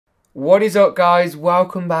What is up, guys?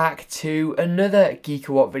 Welcome back to another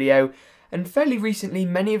GeekaWhat video. And fairly recently,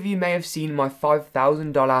 many of you may have seen my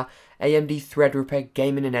 $5,000 AMD Threadripper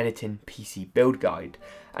gaming and editing PC build guide.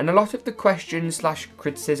 And a lot of the questions /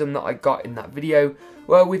 criticism that I got in that video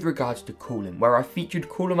were with regards to cooling, where I featured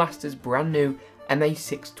Cooler Master's brand new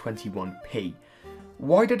MA621P.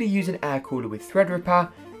 Why did I use an air cooler with Threadripper,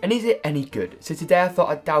 and is it any good? So today I thought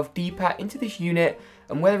I'd delve deeper into this unit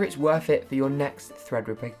and whether it's worth it for your next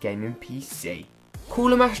Threadripper gaming PC.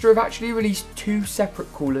 Cooler Master have actually released two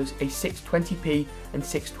separate coolers, a 620p and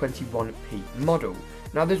 621p model.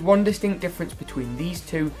 Now there's one distinct difference between these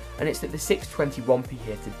two, and it's that the 621p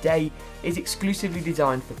here today is exclusively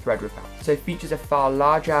designed for Threadripper, so it features a far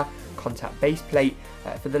larger contact base plate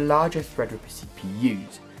for the larger Threadripper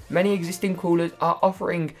CPUs. Many existing coolers are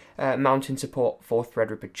offering mounting support for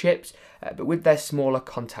Threadripper chips, but with their smaller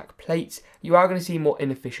contact plates, you are going to see more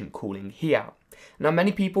inefficient cooling here. Now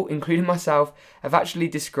many people, including myself, have actually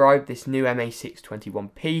described this new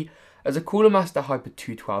MA621P as a Cooler Master Hyper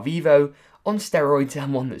 212 Evo on steroids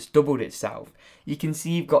and one that's doubled itself. You can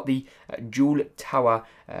see you've got the dual tower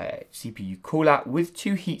CPU cooler with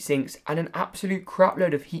two heat sinks and an absolute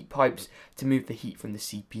crapload of heat pipes to move the heat from the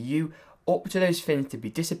CPU up to those fins to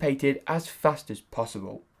be dissipated as fast as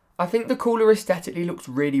possible. I think the cooler aesthetically looks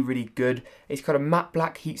really good. It's got a matte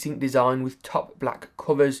black heatsink design with top black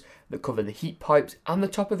covers that cover the heat pipes and the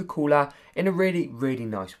top of the cooler in a really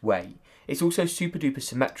nice way. It's also super duper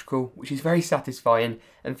symmetrical, which is very satisfying,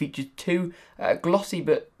 and features two glossy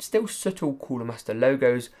but still subtle Cooler Master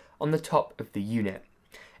logos on the top of the unit.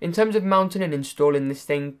 In terms of mounting and installing this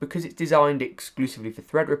thing, because it's designed exclusively for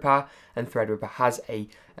Threadripper and Threadripper has a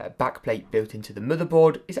backplate built into the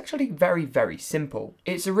motherboard, it's actually very simple.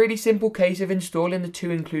 It's a really simple case of installing the two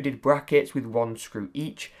included brackets with one screw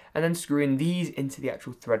each and then screwing these into the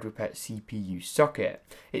actual Threadripper CPU socket.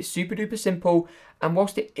 It's super duper simple, and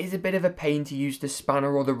whilst it is a bit of a pain to use the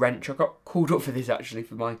spanner or the wrench, I got called up for this actually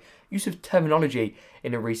for my use of terminology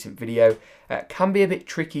in a recent video, can be a bit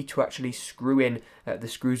tricky to actually screw in the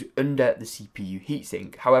screws under the CPU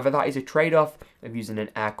heatsink. However, that is a trade-off of using an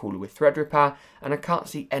air cooler with Threadripper, and I can't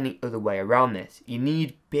see any other way around this. You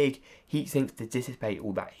need big heatsinks to dissipate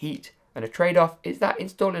all that heat, and a trade-off is that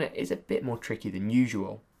installing it is a bit more tricky than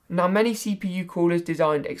usual. Now many CPU coolers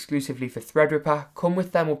designed exclusively for Threadripper come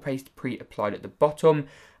with thermal paste pre-applied at the bottom,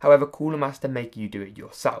 however Cooler Master make you do it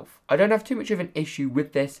yourself. I don't have too much of an issue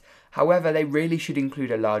with this, however they really should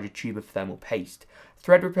include a larger tube of thermal paste.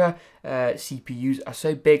 Threadripper CPUs are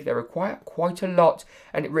so big they require quite a lot,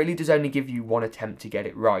 and it really does only give you one attempt to get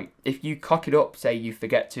it right. If you cock it up, say you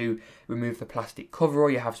forget to remove the plastic cover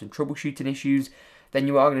or you have some troubleshooting issues, then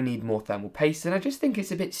you are going to need more thermal paste, and I just think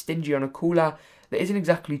it's a bit stingy on a cooler that isn't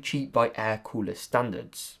exactly cheap by air cooler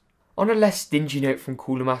standards. On a less stingy note from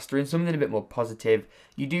Cooler Master and something a bit more positive,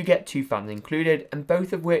 you do get two fans included, and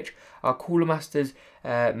both of which are Cooler Master's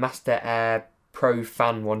Master Air Pro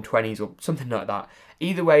Fan 120s or something like that.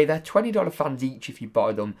 Either way, they're $20 fans each if you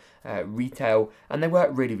buy them retail, and they work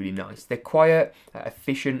really nice. They're quiet,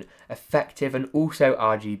 efficient, effective, and also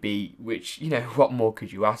RGB, which, you know, what more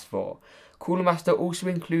could you ask for? Cooler Master also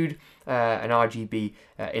include an RGB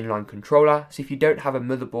inline controller, so if you don't have a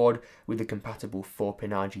motherboard with a compatible 4-pin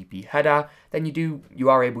RGB header, then you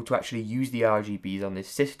are able to actually use the RGBs on this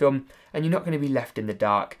system, and you're not going to be left in the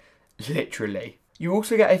dark, literally. You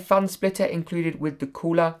also get a fan splitter included with the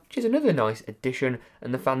cooler, which is another nice addition,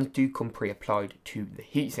 and the fans do come pre-applied to the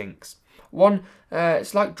heatsinks. One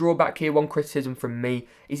slight drawback here, one criticism from me,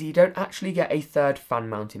 is that you don't actually get a third fan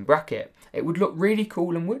mounting bracket. It would look really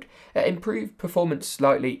cool and would improve performance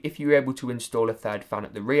slightly if you were able to install a third fan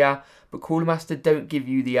at the rear, but Cooler Master don't give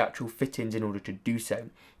you the actual fittings in order to do so.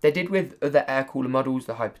 They did with other air cooler models.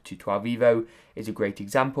 The Hyper 212 Evo is a great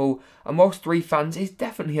example, and whilst 3 fans is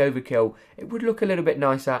definitely overkill, it would look a little bit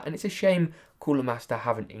nicer, and it's a shame Cooler Master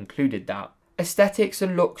haven't included that. Aesthetics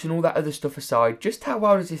and looks and all that other stuff aside, just how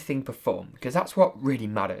well does this thing perform? Because that's what really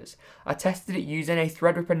matters. I tested it using a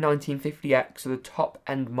Threadripper 1950X, so the top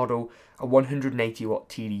end model, a 180W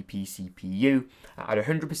TDP CPU at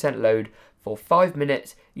 100% load for 5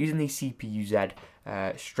 minutes using the CPU-Z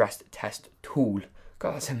stress test tool.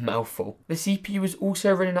 God, that's a mouthful. The CPU is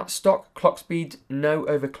also running at stock clock speeds, no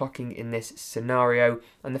overclocking in this scenario,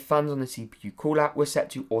 and the fans on the CPU cooler were set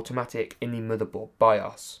to automatic in the motherboard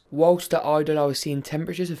BIOS. Whilst at idle, I was seeing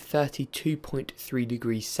temperatures of 32.3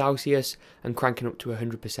 degrees Celsius, and cranking up to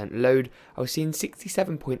 100% load, I was seeing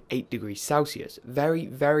 67.8 degrees Celsius.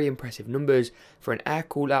 Very impressive numbers for an air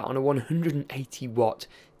cooler on a 180W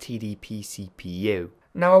TDP CPU.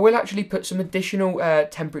 Now I will actually put some additional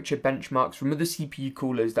temperature benchmarks from other CPU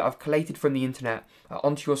coolers that I've collated from the internet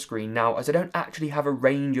onto your screen now, as I don't actually have a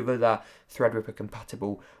range of other Threadripper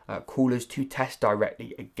compatible coolers to test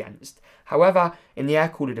directly against. However, in the air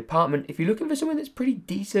cooler department, if you're looking for something that's pretty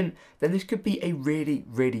decent, then this could be a really,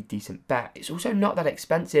 really decent bet. It's also not that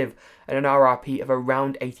expensive at an RRP of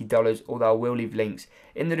around $80, although I will leave links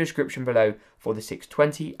in the description below for the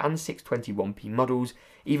 620 and 621P models.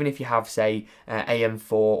 Even if you have, say,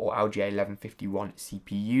 AM4 or LGA 1151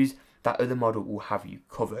 CPUs, that other model will have you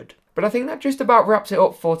covered. But I think that just about wraps it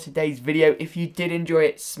up for today's video. If you did enjoy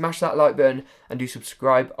it, smash that like button and do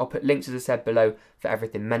subscribe. I'll put links, as I said, below for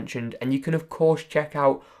everything mentioned. And you can, of course, check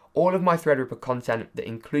out all of my Threadripper content that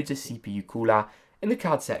includes a CPU cooler in the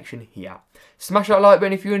card section here. Smash that like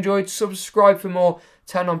button if you enjoyed, subscribe for more,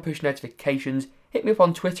 turn on push notifications, hit me up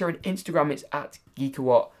on Twitter and Instagram, it's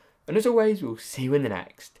 @GeekaWhat. And as always, we'll see you in the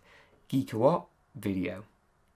next GeekaWhat video.